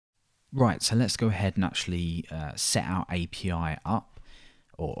Right, so let's go ahead and actually set our API up,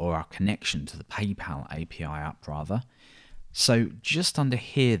 or our connection to the PayPal API up rather. So just under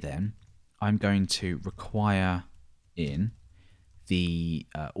here then, I'm going to require in the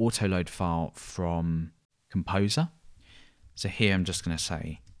autoload file from Composer. So here I'm just going to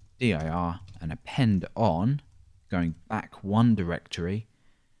say dir and append on, going back one directory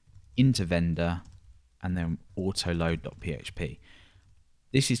into vendor and then autoload.php.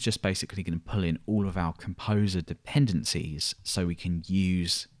 This is just basically going to pull in all of our Composer dependencies so we can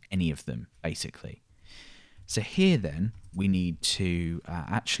use any of them basically. So here then we need to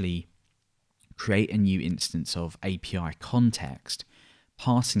actually create a new instance of API context,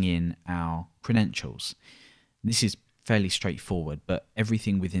 passing in our credentials. This is fairly straightforward, but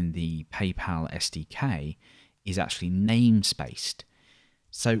everything within the PayPal SDK is actually namespaced.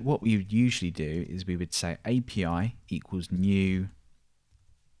 So what we would usually do is we would say API equals new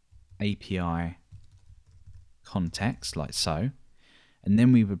API context, like so, and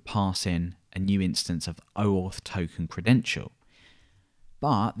then we would pass in a new instance of OAuth token credential.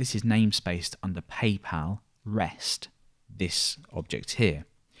 But this is namespaced under PayPal REST, this object here.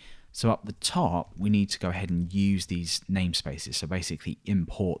 So up the top, we need to go ahead and use these namespaces, so basically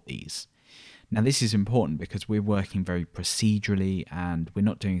import these. Now this is important because we're working very procedurally and we're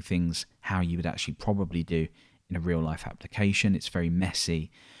not doing things how you would actually probably do in a real life application. It's very messy.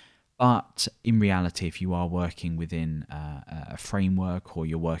 But in reality, if you are working within a framework or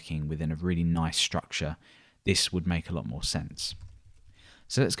you're working within a really nice structure, this would make a lot more sense.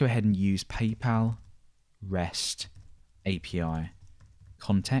 So let's go ahead and use PayPal REST API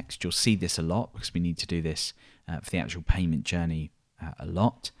context. You'll see this a lot because we need to do this for the actual payment journey a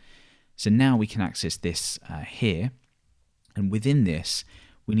lot. So now we can access this here. And within this,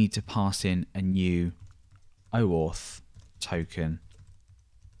 we need to pass in a new OAuth token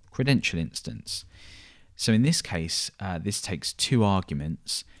credential instance. So in this case, this takes two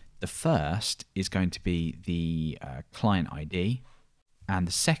arguments. The first is going to be the client ID, and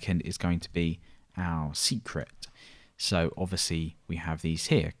the second is going to be our secret. So obviously we have these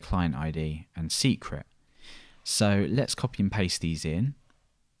here, client ID and secret. So let's copy and paste these in.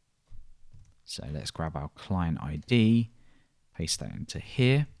 So let's grab our client ID, paste that into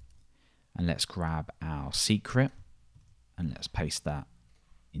here, and let's grab our secret, and let's paste that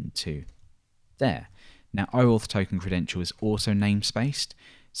into there. Now OAuth token credential is also namespaced,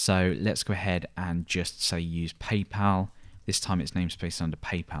 so let's go ahead and just say use PayPal. This time it's namespaced under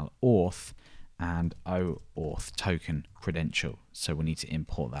PayPal auth and OAuth token credential, so we'll need to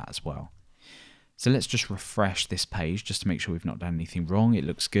import that as well. So let's just refresh this page just to make sure we've not done anything wrong. It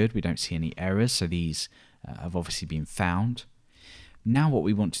looks good, we don't see any errors, so these have obviously been found. Now what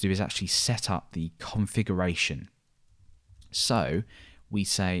we want to do is actually set up the configuration. So we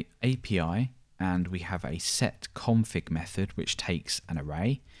say API and we have a set config method which takes an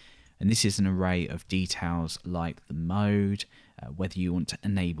array, and this is an array of details like the mode, whether you want to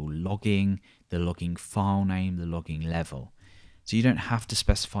enable logging, the logging file name, the logging level. So you don't have to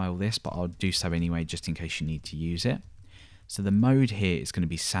specify all this, but I'll do so anyway just in case you need to use it. So the mode here is going to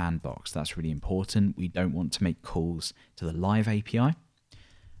be sandbox. That's really important. We don't want to make calls to the live API.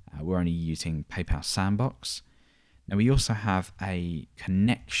 We're only using PayPal Sandbox. Now we also have a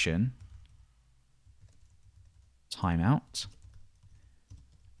connection timeout,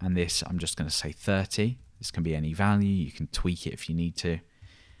 and this I'm just going to say 30. This can be any value. You can tweak it if you need to.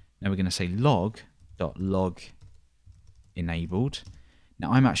 Now we're going to say log.log enabled.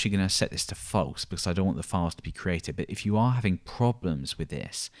 Now I'm actually going to set this to false because I don't want the files to be created, but if you are having problems with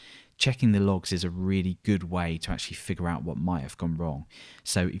this, checking the logs is a really good way to actually figure out what might have gone wrong.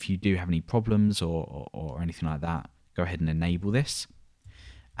 So if you do have any problems or anything like that, go ahead and enable this.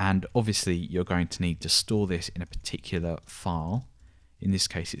 And obviously you're going to need to store this in a particular file. In this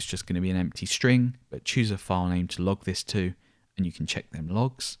case it's just going to be an empty string, but choose a file name to log this to and you can check them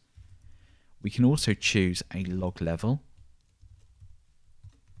logs. We can also choose a log level.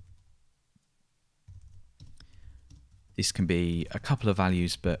 This can be a couple of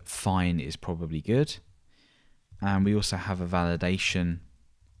values, but fine is probably good. And we also have a validation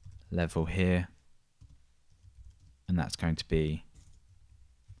level here, and that's going to be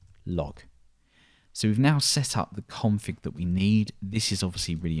log. So we've now set up the config that we need. This is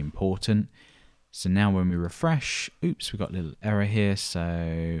obviously really important. So now when we refresh, oops, we've got a little error here. So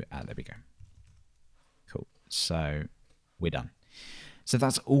there we go. Cool. So we're done. So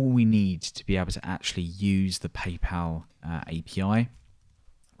that's all we need to be able to actually use the PayPal API.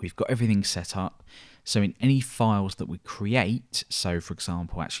 We've got everything set up. So in any files that we create, so for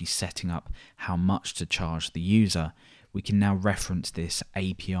example, actually setting up how much to charge the user, we can now reference this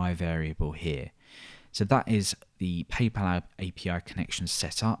API variable here. So that is the PayPal API connection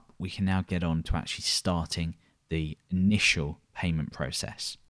set up. We can now get on to actually starting the initial payment process.